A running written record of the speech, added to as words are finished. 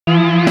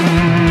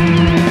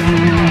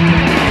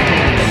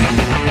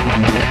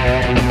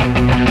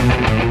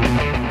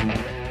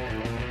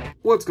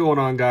What's going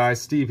on,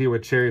 guys? Steve here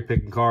with Cherry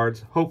Picking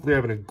Cards. Hopefully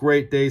having a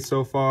great day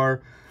so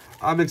far.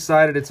 I'm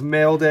excited. It's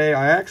mail day.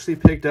 I actually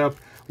picked up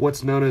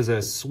what's known as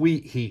a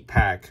sweet heat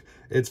pack.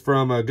 It's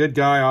from a good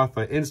guy off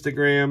of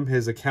Instagram.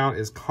 His account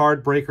is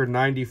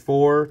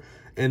Cardbreaker94.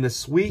 And the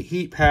sweet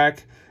heat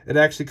pack, it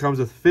actually comes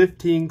with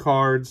 15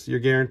 cards. You're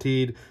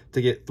guaranteed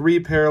to get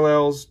 3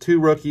 parallels, 2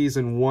 rookies,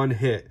 and 1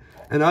 hit.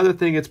 Another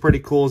thing that's pretty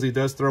cool is he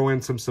does throw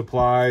in some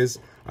supplies.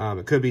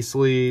 It could be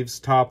sleeves,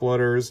 top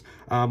loaders.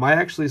 I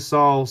actually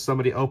saw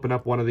somebody open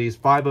up one of these,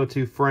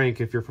 502 Frank,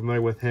 if you're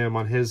familiar with him,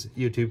 on his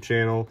YouTube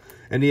channel.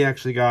 And he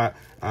actually got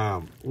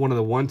one of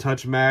the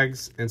one-touch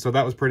mags, and so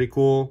that was pretty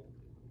cool.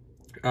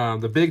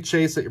 The big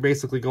chase that you're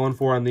basically going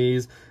for on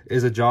these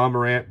is a John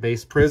Morant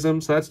base prism,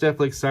 so that's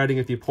definitely exciting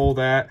if you pull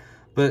that.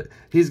 But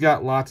he's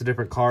got lots of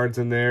different cards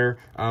in there.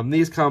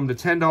 These come to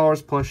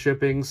 $10 plus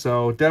shipping,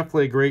 so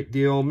definitely a great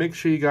deal. Make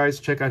sure you guys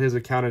check out his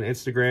account on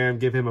Instagram.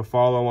 Give him a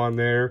follow on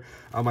there.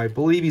 I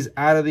believe he's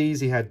out of these.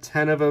 He had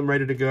 10 of them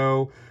ready to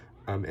go.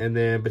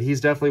 But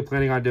he's definitely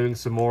planning on doing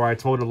some more. I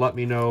told him to let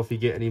me know if he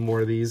get any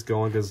more of these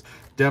going, because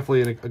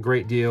definitely a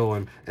great deal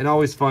and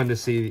always fun to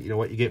see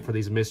what you get for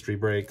these mystery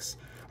breaks.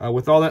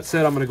 With all that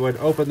said, I'm going to go ahead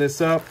and open this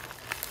up.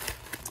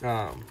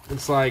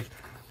 It's like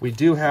we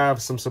do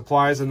have some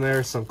supplies in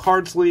there, some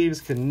card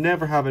sleeves. Can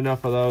never have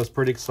enough of those.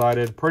 Pretty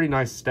excited. Pretty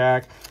nice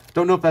stack.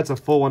 Don't know if that's a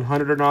full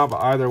 100 or not,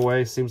 but either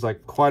way, seems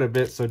like quite a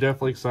bit. So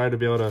definitely excited to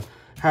be able to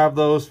have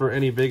those for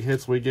any big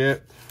hits we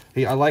get.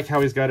 I like how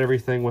he's got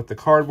everything with the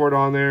cardboard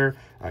on there.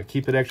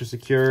 Keep it extra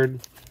secured.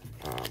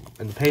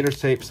 And the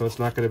painter's tape, so it's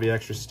not going to be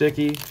extra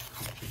sticky.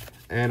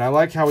 And I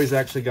like how he's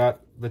actually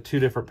got the 2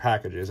 different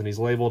packages, and he's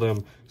labeled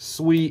them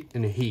sweet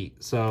and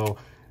heat. So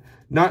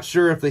not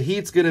sure if the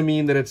heat's going to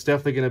mean that it's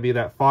definitely going to be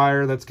that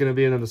fire that's going to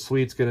be in, and the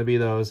sweet's going to be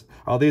those.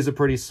 Oh, these are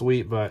pretty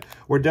sweet, but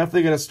we're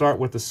definitely going to start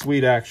with the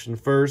sweet action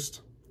first.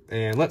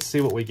 And let's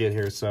see what we get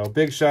here. So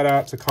big shout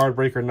out to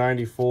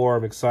Cardbreaker94.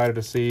 I'm excited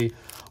to see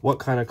what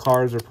kind of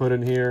cards are put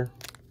in here.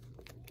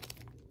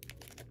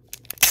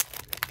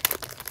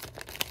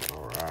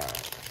 All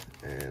right.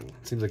 And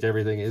it seems like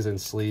everything is in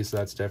sleeves, so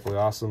that's definitely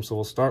awesome. So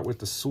we'll start with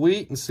the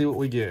sweet and see what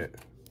we get.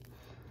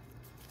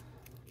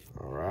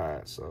 All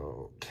right,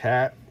 so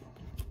Cat.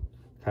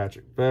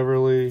 Patrick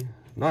Beverly,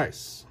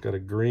 nice. Got a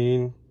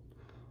green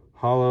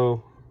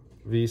hollow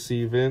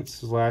VC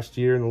Vince last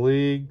year in the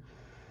league.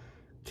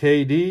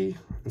 KD,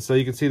 and so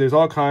you can see there's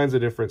all kinds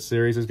of different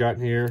series he's got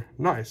in here.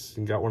 Nice.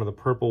 And got one of the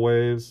purple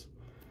waves.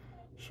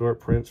 Short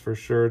prints for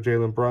sure.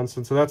 Jalen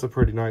Brunson, so that's a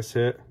pretty nice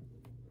hit.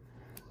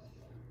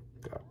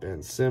 Got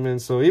Ben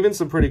Simmons, so even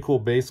some pretty cool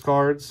base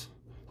cards.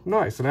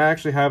 Nice. And I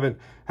actually haven't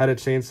had a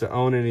chance to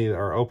own any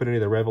or open any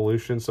of the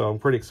Revolution, so I'm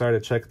pretty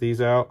excited to check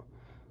these out.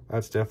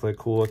 That's definitely a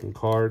cool looking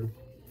card.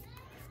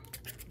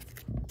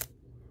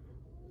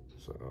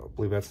 So I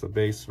believe that's the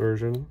base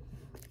version.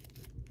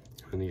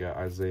 And you got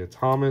Isaiah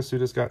Thomas, who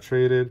just got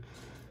traded.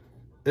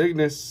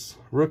 Ignis,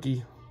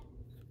 rookie.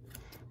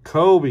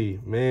 Kobe,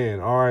 man,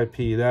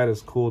 RIP. That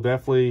is cool.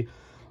 Definitely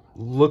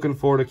looking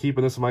forward to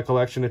keeping this in my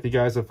collection. If you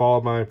guys have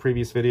followed my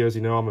previous videos,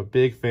 you know I'm a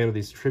big fan of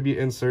these tribute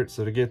inserts.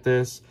 So to get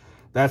this,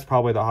 that's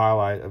probably the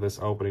highlight of this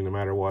opening, no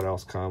matter what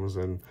else comes.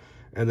 And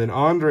then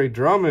Andre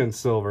Drummond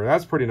silver.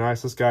 That's pretty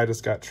nice. This guy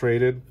just got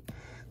traded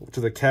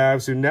to the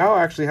Cavs, who now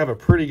actually have a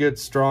pretty good,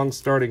 strong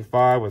starting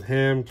 5 with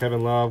him,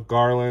 Kevin Love,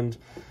 Garland,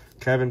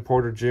 Kevin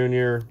Porter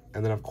Jr.,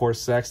 and then, of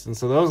course, Sexton.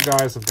 So those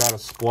guys have got a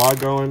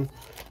squad going.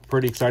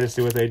 Pretty excited to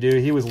see what they do.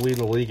 He was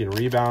leading the league in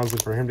rebounds,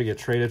 and for him to get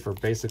traded for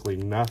basically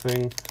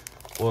nothing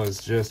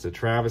was just a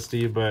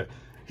travesty. But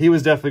he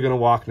was definitely going to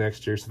walk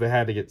next year, so they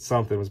had to get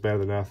something. It was better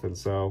than nothing.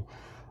 So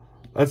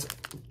let's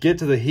get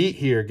to the heat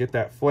here. Get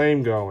that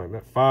flame going,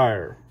 that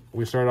fire.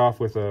 We start off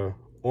with a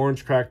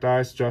orange cracked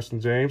ice, Justin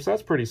James.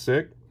 That's pretty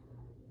sick.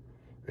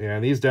 Yeah,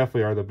 and these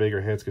definitely are the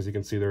bigger hits because you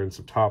can see they're in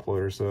some top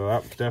loaders. So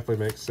that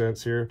definitely makes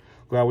sense here.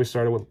 Glad we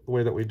started with the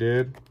way that we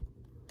did.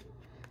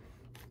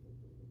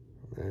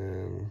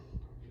 And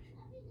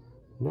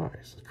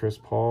nice. Chris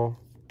Paul.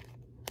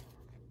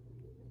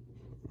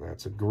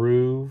 That's a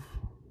groove.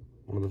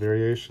 One of the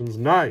variations.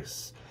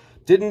 Nice.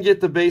 Didn't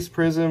get the base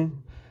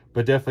prism,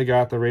 but definitely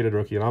got the rated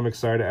rookie. And I'm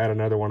excited to add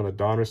another one of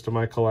the Donruss to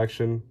my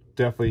collection.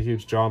 Definitely a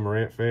huge John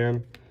Morant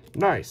fan.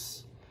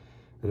 Nice.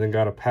 And then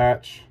got a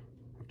patch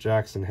of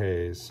Jackson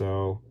Hayes.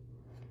 So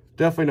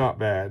definitely not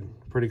bad.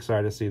 Pretty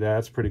excited to see that.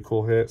 That's a pretty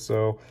cool hit.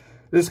 So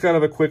this is kind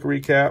of a quick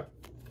recap.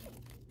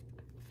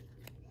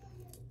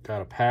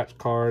 Got a patch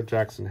card,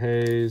 Jackson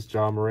Hayes,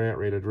 John Morant,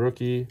 rated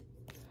rookie.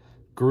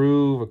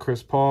 Groove, a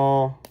Chris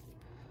Paul.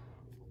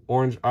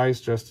 Orange Ice,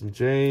 Justin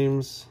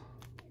James.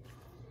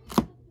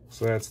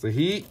 So that's the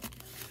heat.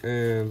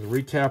 And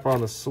recap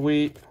on the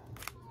sweet.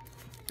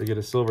 They get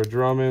a silver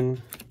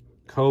Drummond.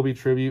 Kobe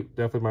tribute,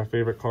 definitely my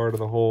favorite card of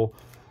the whole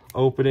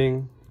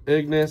opening.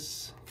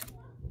 Ignis.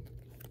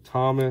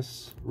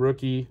 Thomas,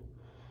 rookie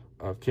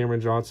of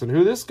Cameron Johnson.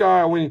 Who this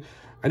guy,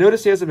 I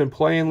noticed he hasn't been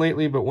playing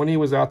lately, but when he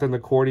was out there in the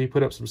court, he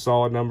put up some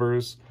solid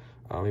numbers.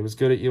 He was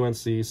good at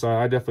UNC, so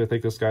I definitely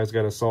think this guy's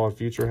got a solid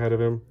future ahead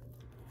of him.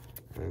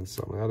 And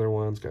some other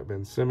ones. Got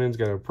Ben Simmons.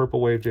 Got a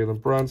Purple Wave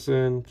Jalen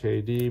Brunson.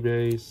 KD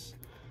base.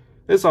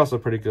 It's also a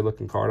pretty good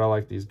looking card. I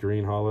like these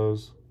green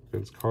hollows.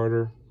 Vince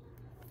Carter.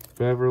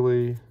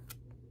 Beverly.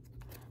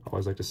 I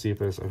always like to see if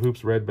there's a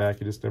Hoops red back.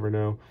 You just never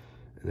know.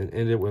 And then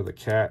end it with a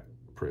Cat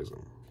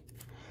Prism.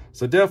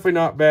 So definitely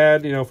not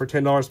bad, you know, for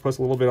 $10 plus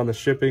a little bit on the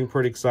shipping.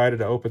 Pretty excited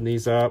to open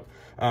these up.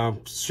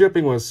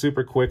 Shipping was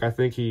super quick. I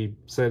think he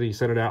said he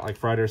sent it out like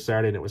Friday or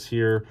Saturday and it was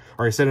here.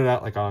 Or he sent it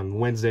out like on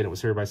Wednesday and it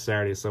was here by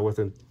Saturday. So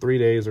within 3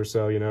 days or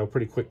so, you know,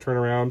 pretty quick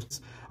turnaround.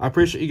 I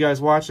appreciate you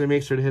guys watching.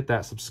 Make sure to hit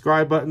that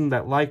subscribe button,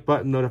 that like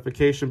button,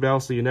 notification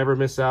bell so you never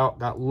miss out.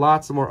 Got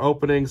lots of more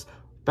openings,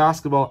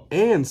 basketball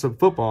and some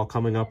football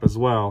coming up as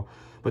well.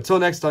 But till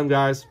next time,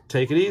 guys,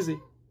 take it easy.